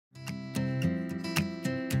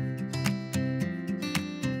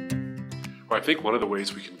Well, I think one of the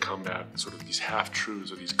ways we can combat sort of these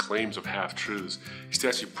half-truths or these claims of half-truths is to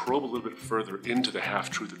actually probe a little bit further into the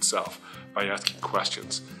half-truth itself by asking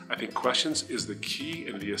questions. I think questions is the key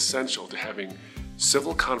and the essential to having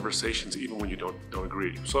civil conversations even when you don't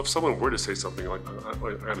agree. So if someone were to say something like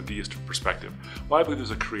on a deist perspective, well, I believe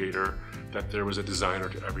there's a creator, that there was a designer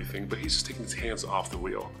to everything, but he's just taking his hands off the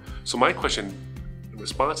wheel. So my question in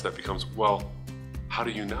response to that becomes, well, how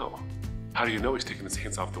do you know? How do you know he's taking his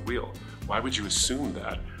hands off the wheel? Why would you assume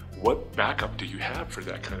that? What backup do you have for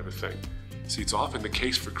that kind of a thing? See, it's often the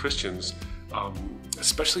case for Christians,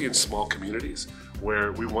 especially in small communities,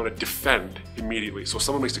 where we want to defend immediately. So if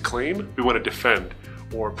someone makes a claim, we want to defend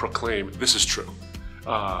or proclaim, this is true.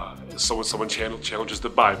 Someone challenges the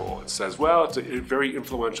Bible and says, well, it's a very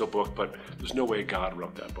influential book, but there's no way God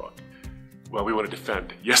wrote that book. Well, we want to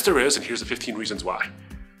defend. Yes, there is, and here's the 15 reasons why.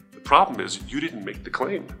 The problem is you didn't make the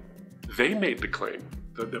claim. They made the claim.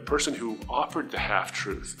 The person who offered the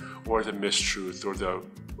half-truth or the mistruth or the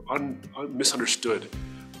misunderstood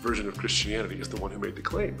version of Christianity is the one who made the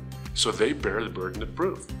claim. So they bear the burden of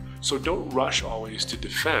proof. So don't rush always to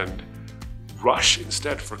defend. Rush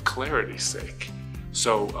instead for clarity's sake.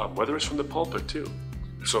 So whether it's from the pulpit too.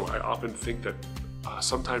 So I often think that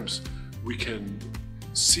sometimes we can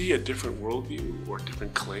see a different worldview or a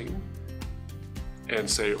different claim and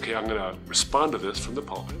say, okay, I'm going to respond to this from the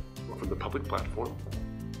pulpit or from the public platform.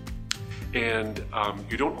 And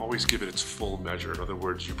you don't always give it its full measure. In other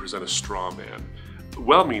words, you present a straw man.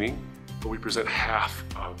 Well-meaning, but we present half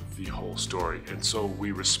of the whole story. And so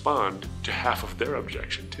we respond to half of their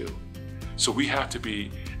objection too. So we have to be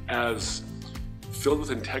as filled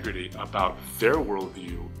with integrity about their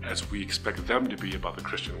worldview as we expect them to be about the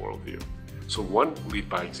Christian worldview. So one, lead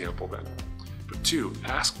by example then. But two,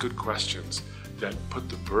 ask good questions that put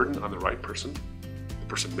the burden on the right person, the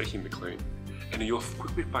person making the claim, and you'll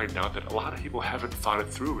quickly find out that a lot of people haven't thought it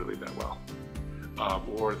through really that well.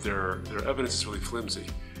 Or their evidence is really flimsy.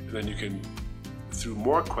 And then you can, through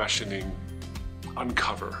more questioning,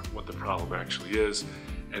 uncover what the problem actually is,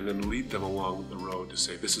 and then lead them along the road to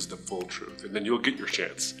say, this is the full truth. And then you'll get your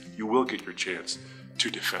chance. You will get your chance to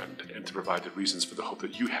defend and to provide the reasons for the hope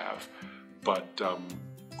that you have. But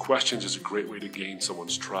questions is a great way to gain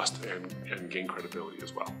someone's trust and gain credibility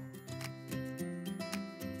as well.